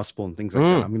law and gospel and things like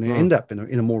that, I'm going to end up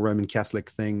in a more Roman Catholic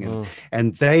thing.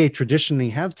 And they traditionally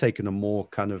have taken a more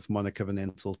kind of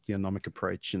monocovenantal theonomic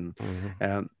approach. And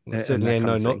certainly ain't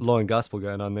that kind no of thing. law and gospel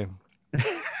going on there.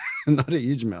 Not a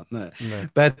huge amount, no. No.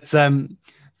 But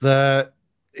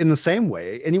in the same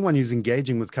way, anyone who's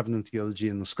engaging with covenant theology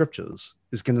in the scriptures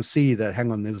is going to see that,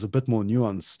 hang on, there's a bit more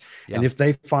nuance. Yeah. And if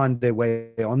they find their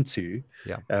way onto,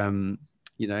 Yeah. and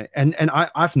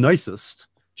I've noticed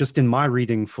just in my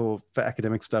reading for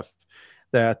academic stuff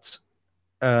that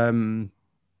Roman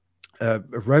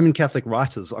Catholic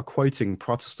writers are quoting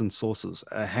Protestant sources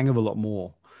a hang of a lot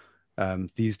more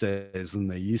these days than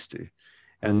they used to.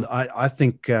 And I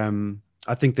think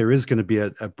there is going to be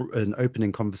an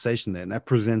opening conversation there, and that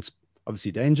presents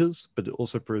obviously dangers, but it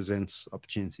also presents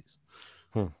opportunities.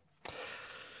 Well,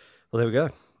 there we go.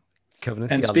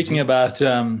 Covenant And theology. speaking about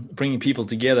bringing people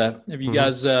together, have you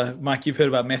guys, Mike, you've heard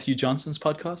about Matthew Johnson's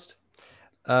podcast?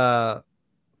 Bro,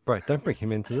 don't bring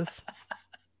him into this.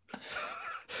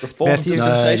 Reformed Matthew-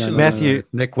 dispensationalism. Matthew-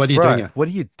 Nick, what are you Bro, doing here? what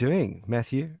are you doing,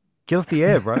 Matthew? Get off the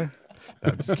air, bro. No,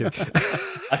 I'm just kidding.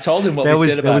 I told him what That we was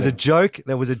said that about was a him. joke.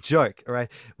 That was a joke. All right.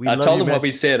 I love told you, him what Matthew.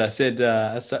 we said. I said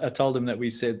I told him that we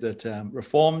said that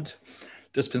Reformed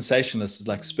dispensationalists is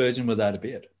like Spurgeon without a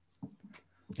beard.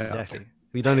 Exactly.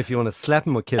 We don't know if you want to slap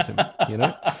him or kiss him, you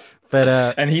know. But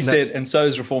And he no, said, and so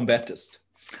is Reformed Baptist.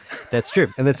 that's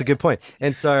true, and that's a good point.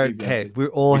 And so, Exactly. hey, we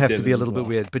all We have said to be it a as little bit well.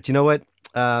 weird. But you know what?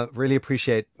 Really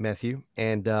appreciate Matthew,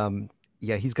 and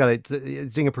yeah, he's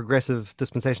doing a progressive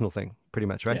dispensational thing, pretty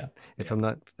much, right? Yeah. If I'm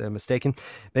not mistaken,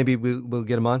 maybe we'll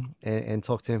get him on and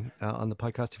talk to him on the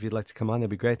podcast if you'd like to come on. That'd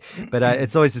be great. But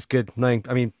it's always just good knowing.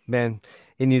 I mean, man,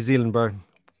 in New Zealand, bro,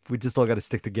 we just all got to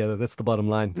stick together. That's the bottom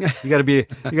line. You got to be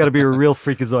a real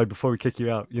freakazoid before we kick you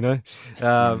out, you know.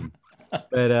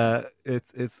 But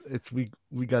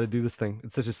we got to do this thing.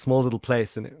 It's such a small little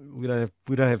place, and we don't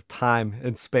have time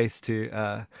and space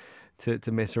to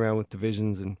mess around with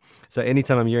divisions. And so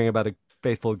anytime I'm hearing about a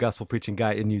faithful gospel preaching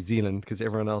guy in New Zealand, because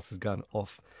everyone else has gone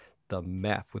off the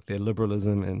map with their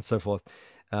liberalism and so forth,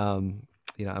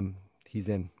 he's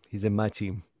in my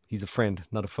team. He's a friend,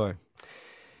 not a foe.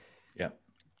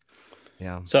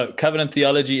 Yeah. So covenant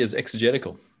theology is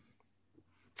exegetical.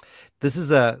 This is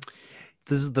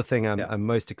the thing I'm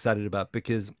most excited about,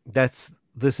 because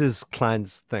this is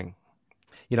Klein's thing.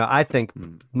 You know, I think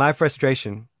my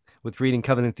frustration with reading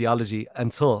covenant theology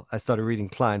until I started reading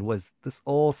Klein was this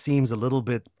all seems a little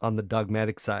bit on the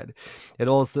dogmatic side. It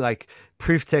also like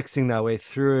proof texting their way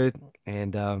through it,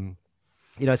 and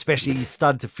especially you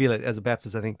started to feel it as a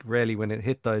Baptist, I think, really when it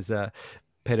hit those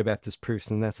Paedo-Baptist proofs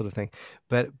and that sort of thing.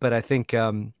 But I think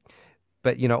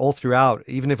all throughout,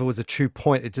 even if it was a true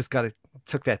point, it just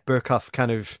took that Burkhoff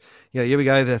kind of, here we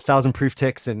go, the 1,000 proof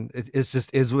text, and it's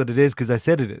just is what it is because I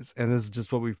said it is, and this is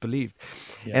just what we've believed.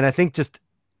 Yeah. And I think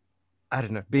I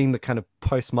don't know, being the kind of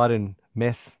postmodern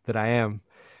mess that I am,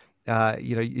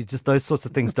 just those sorts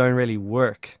of things don't really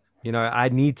work. I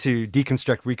need to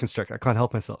deconstruct, reconstruct. I can't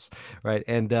help myself, right?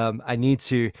 And I need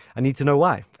to know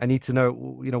why. I need to know,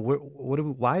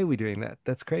 why are we doing that?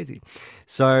 That's crazy.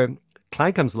 So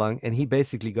Klein comes along and he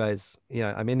basically goes,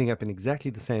 I'm ending up in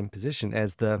exactly the same position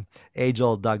as the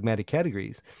age-old dogmatic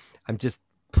categories. I'm just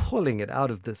pulling it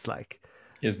out of this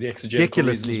is the exegetical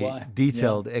ridiculously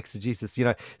detailed exegesis.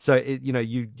 So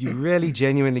you really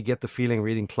genuinely get the feeling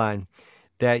reading Klein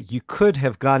that you could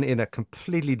have gone in a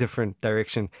completely different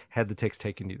direction had the text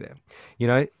taken you there.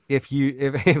 If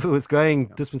it was going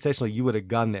dispensational, you would have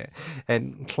gone there,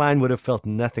 and Klein would have felt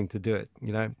nothing to do it.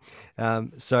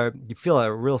 So you feel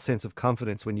a real sense of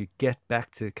confidence when you get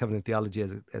back to covenant theology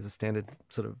as a standard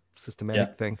sort of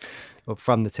systematic thing, or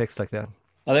from the text like that.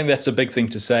 I think that's a big thing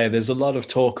to say. There's a lot of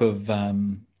talk of,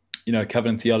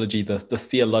 covenant theology, the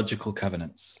theological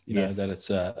covenants, Yes. that it's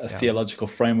a theological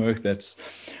framework that's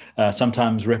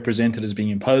sometimes represented as being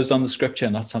imposed on the scripture,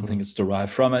 not something that's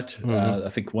derived from it. I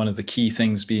think one of the key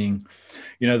things being,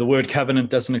 the word covenant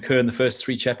doesn't occur in the first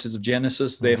 3 chapters of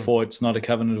Genesis, therefore it's not a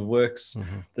covenant of works.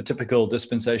 The typical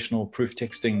dispensational proof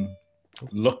texting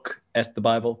look at the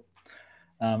Bible.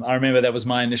 I remember that was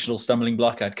my initial stumbling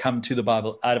block. I'd come to the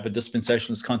Bible out of a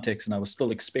dispensationalist context, and I was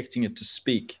still expecting it to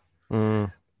speak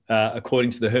according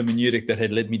to the hermeneutic that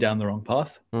had led me down the wrong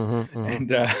path. And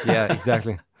yeah,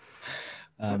 exactly.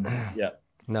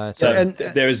 No, so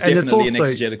there is definitely an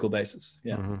exegetical basis.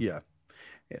 Yeah.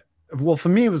 Well, for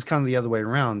me, it was kind of the other way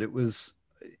around. It was,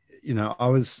 I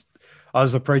was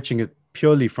approaching it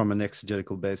purely from an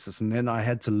exegetical basis, and then I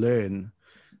had to learn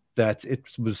that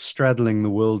it was straddling the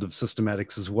world of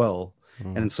systematics as well.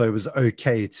 And so it was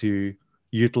okay to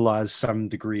utilize some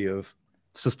degree of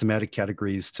systematic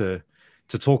categories to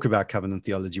talk about covenant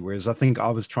theology. Whereas I think I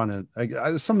was trying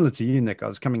to, similar to you, Nick, I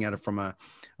was coming at it from a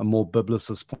more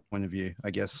biblicist point of view,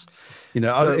 I guess,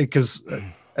 because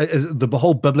the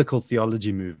whole biblical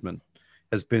theology movement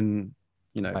has been,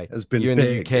 has been You're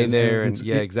big. In the UK there, and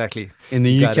exactly. In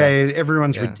the UK,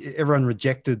 everyone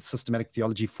rejected systematic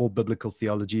theology for biblical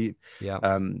theology.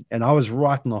 And I was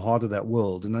right in the heart of that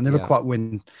world, and I never quite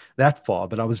went that far,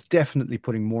 but I was definitely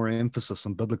putting more emphasis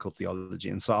on biblical theology,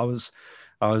 and so I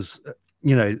was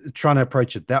trying to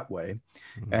approach it that way.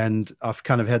 And I've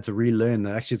kind of had to relearn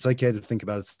that actually it's okay to think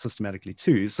about it systematically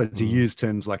too. So to use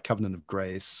terms like covenant of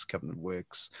grace, covenant of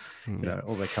works, all that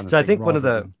kind of thing. So I think one of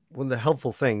the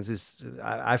helpful things is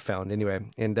I found anyway,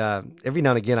 and every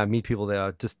now and again I meet people that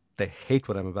are just, they hate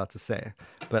what I'm about to say,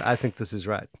 but I think this is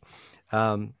right.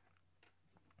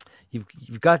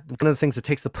 You've got one of the things that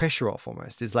takes the pressure off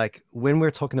almost is like when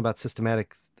we're talking about when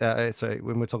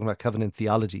we're talking about covenant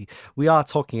theology, we are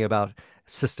talking about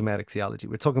systematic theology.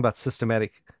 We're talking about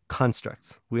systematic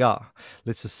constructs. We are.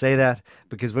 Let's just say that,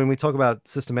 because when we talk about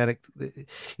systematic,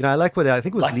 I like what I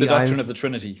think was like the doctrine of the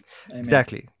Trinity. Amen.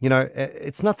 Exactly.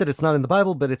 It's not that it's not in the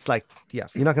Bible, but it's like, you're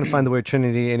not going to find the word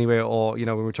Trinity anywhere, or when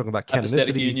we're talking about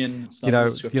canonicity, union, you're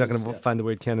not going to find the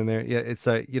word canon there. Yeah, it's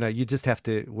you just have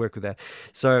to work with that.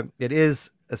 So it is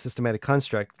a systematic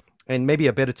construct, and maybe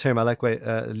a better term. I like what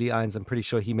Lee Irons. I'm pretty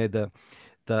sure he made the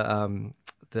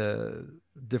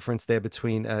difference there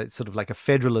between sort of like a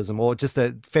federalism, or just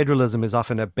federalism is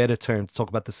often a better term to talk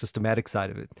about the systematic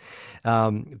side of it,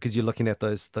 because you're looking at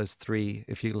those 3.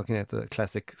 If you're looking at the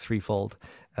classic threefold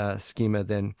schema,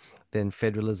 then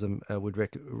federalism would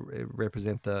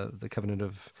represent the covenant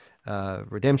of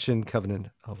redemption, covenant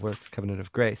of works, covenant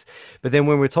of grace. But then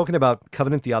when we're talking about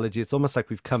covenant theology, it's almost like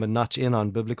we've come a notch in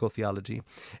on biblical theology,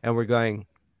 and we're going,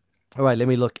 all right, let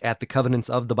me look at the covenants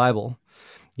of the Bible.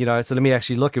 So let me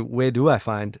actually look at where do I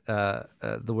find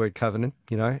the word covenant,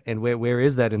 and where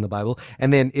is that in the Bible?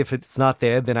 And then if it's not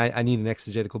there, then I need an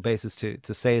exegetical basis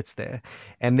to say it's there.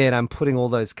 And then I'm putting all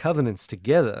those covenants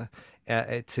together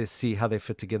to see how they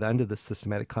fit together under this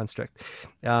systematic construct.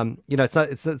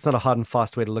 It's not a hard and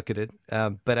fast way to look at it,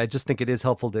 but I just think it is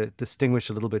helpful to distinguish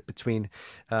a little bit between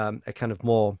a kind of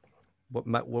more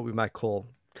what we might call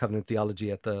covenant theology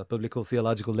at the biblical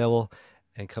theological level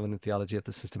and covenant theology at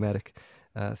the systematic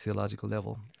theological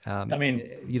level. You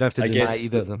don't have to deny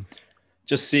either of them.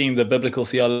 Just seeing the biblical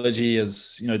theology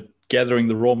as, gathering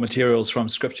the raw materials from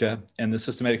Scripture, and the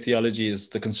systematic theology is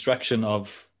the construction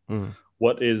of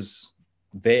what is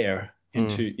there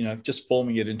into, just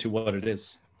forming it into what it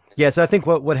is. Yeah, so I think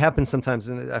what happens sometimes,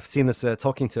 and I've seen this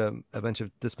talking to a bunch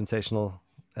of dispensational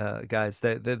guys,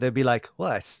 they'll be like,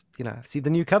 well, I see the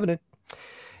new covenant.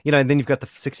 And then you've got the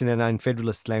 1609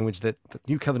 Federalist language that the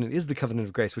new covenant is the covenant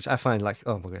of grace, which I find like,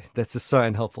 oh my God, that's just so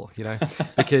unhelpful,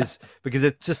 because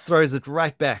it just throws it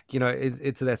right back,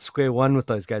 into that square one with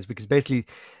those guys, because basically,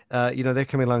 they're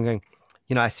coming along going,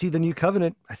 I see the new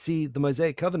covenant, I see the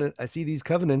Mosaic covenant, I see these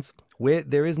covenants where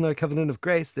there is no covenant of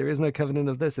grace, there is no covenant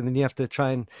of this, and then you have to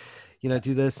try and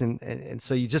do this, and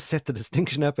so you just set the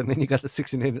distinction up, and then you got the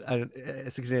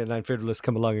 1609 Federalists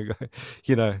come along and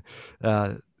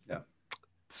go,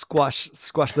 squash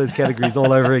those categories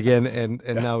all over again, and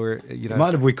now we're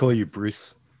Mind if we call you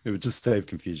Bruce? It would just save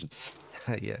confusion.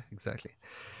 Yeah, exactly.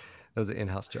 That was an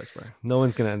in-house joke, bro. No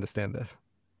one's gonna understand that.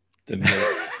 Didn't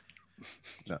know.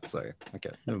 No, sorry.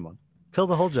 Okay, never mind. Tell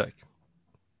the whole joke.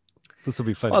 This will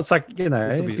be funny. Well, it's like, if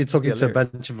you're talking to a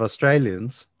bunch of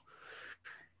Australians,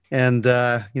 and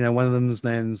one of them's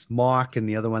name's Mark, and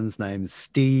the other one's name is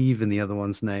Steve, and the other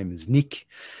one's name is Nick.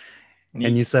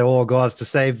 And you say, oh, guys, to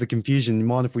save the confusion, you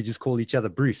mind if we just call each other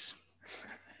Bruce?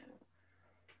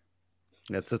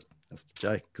 That's it. That's the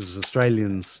joke, because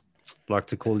Australians like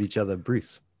to call each other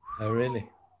Bruce. Oh, really?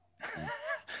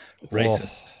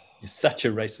 Racist. You're such a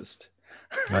racist.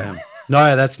 I am.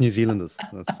 No, that's New Zealanders.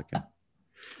 That's okay.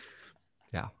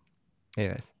 Yeah.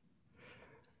 Anyways.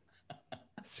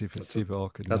 Super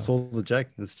awkward. That's all the joke.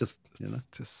 It's just, you know,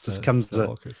 It's just comes so a-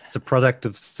 awkward. it's a product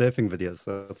of surfing videos.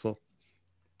 So that's all.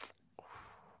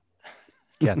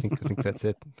 Yeah, I think that's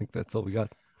it. I think that's all we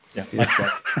got. Yeah. Mic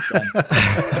drop.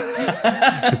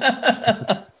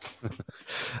 Done.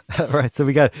 All right, so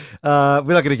we got.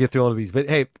 We're not going to get through all of these, but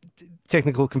hey,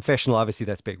 technical confessional. Obviously,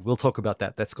 that's big. We'll talk about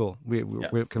that. That's cool.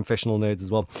 We're confessional nerds as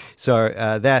well. So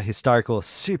that historical,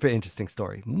 super interesting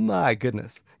story. My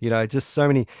goodness, you know, just so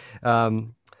many.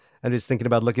 I'm just thinking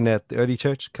about looking at the early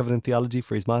church covenant theology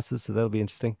for his masters, so that'll be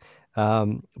interesting.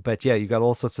 But yeah, you got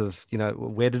all sorts of, you know,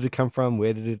 where did it come from?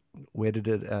 Where did it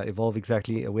evolve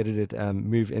exactly? Where did it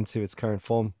move into its current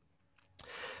form?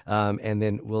 And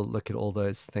then we'll look at all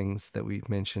those things that we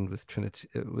mentioned with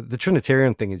the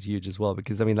Trinitarian thing is huge as well,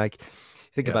 because I mean, like,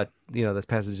 think about, you know, those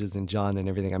passages in John and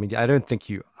everything. I mean,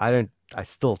 I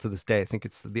still to this day think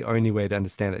it's the only way to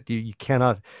understand it. You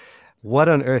cannot. What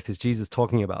on earth is Jesus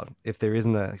talking about if there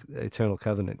isn't an eternal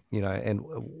covenant, you know, and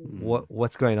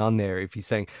what's going on there if he's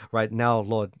saying, right now,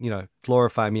 Lord, you know,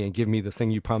 glorify me and give me the thing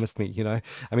you promised me, you know?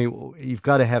 I mean, you've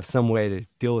got to have some way to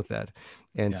deal with that.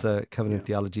 And so covenant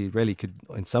theology really could,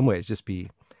 in some ways, just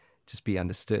be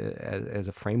understood as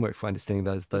a framework for understanding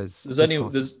those There's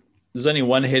only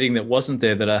one heading that wasn't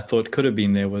there that I thought could have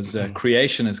been there was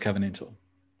creation is covenantal.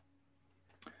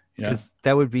 Because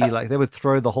that would be like, that would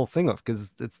throw the whole thing off,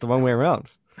 because it's the wrong way around.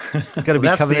 It's got to be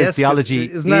That's covenant theology.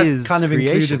 Isn't that is kind of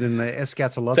creation. included in the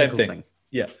eschatological Same thing.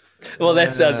 Yeah. Well,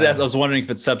 that's I was wondering if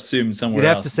it's subsumed somewhere You'd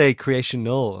have else. to say creation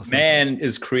null. Or something. Man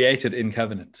is created in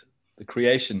covenant. The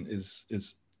creation is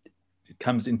it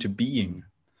comes into being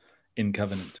in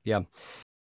covenant. Yeah.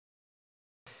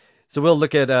 So we'll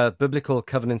look at biblical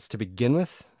covenants to begin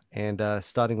with, and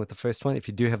starting with the first one. If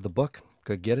you do have the book,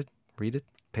 go get it, read it,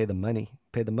 pay the money,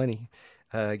 get the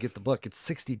book. It's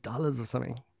 $60 or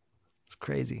something. It's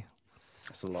crazy.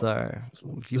 That's a lot. So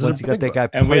if you, Is it once a you got big that book?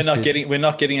 guy And posted, we're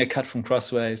not getting a cut from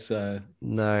Crossway, so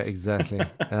no, exactly.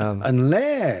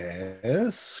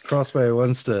 Unless Crossway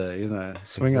wants to, you know,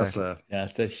 swing us a. yeah,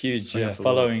 it's that huge Bring us a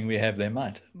following we have. They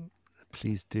might.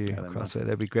 Please do they Crossway.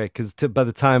 That'd be great, because by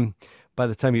the time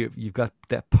you've got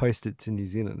that posted to New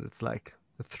Zealand, it's like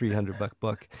a $300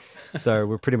 book. So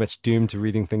we're pretty much doomed to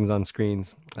reading things on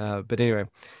screens. But anyway,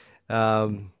 go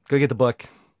get the book,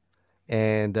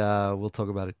 and we'll talk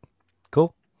about it.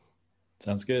 Cool.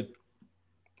 Sounds good.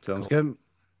 Sounds good.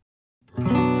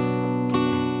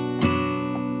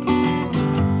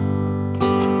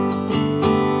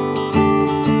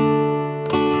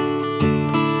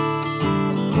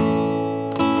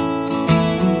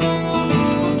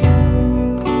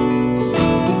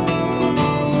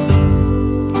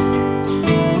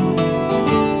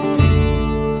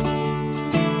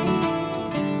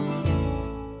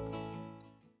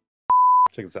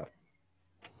 Check this out.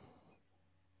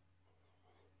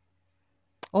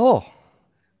 Oh,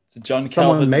 So John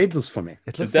Someone Calvin. made this for me.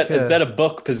 it Is looks that a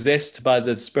book possessed by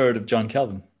the spirit of John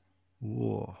Calvin?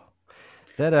 Whoa.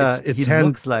 That It's he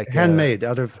looks like handmade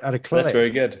out of clay. That's very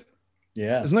good.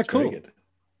 Yeah. Isn't that it's very cool? good.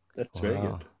 That's very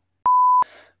Wow. good.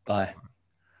 Bye.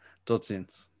 Tot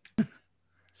ziens.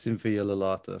 Zien we jullie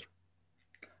later.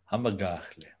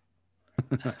 Hammergachle.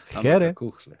 Gere.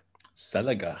 Koegsle.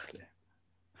 Salagachle.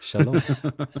 Shalom.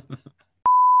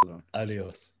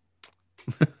 Adios.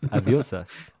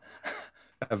 Adiosas.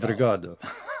 Obrigado.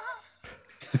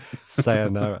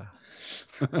 Sayonara.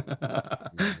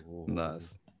 Nice.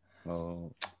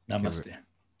 Oh, Namaste.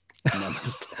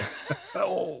 namaste.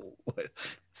 Oh.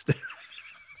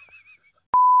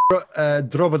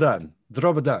 Drobodan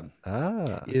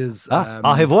Ah. is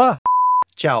Au revoir.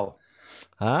 ciao.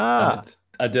 Ah.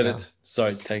 I did it.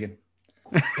 Sorry, it's taken.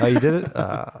 Oh, you did it?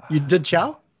 You did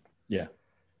ciao? Yeah.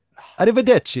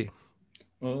 Arrivederci.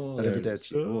 Oh, there it is.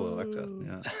 Arrivederci. Oh, I like that.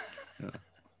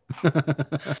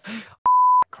 Yeah.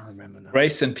 Can't remember now.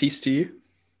 Grace and peace to you.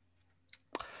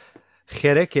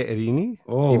 Gereke Erini.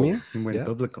 Oh, you mean? he went Yeah.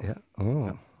 biblical. Yeah.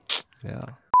 Oh. Yeah.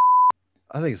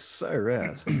 I think it's so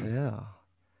rad. Yeah.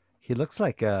 He looks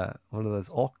like one of those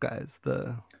orc guys.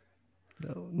 Not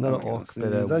an orc,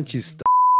 but Don't you stop.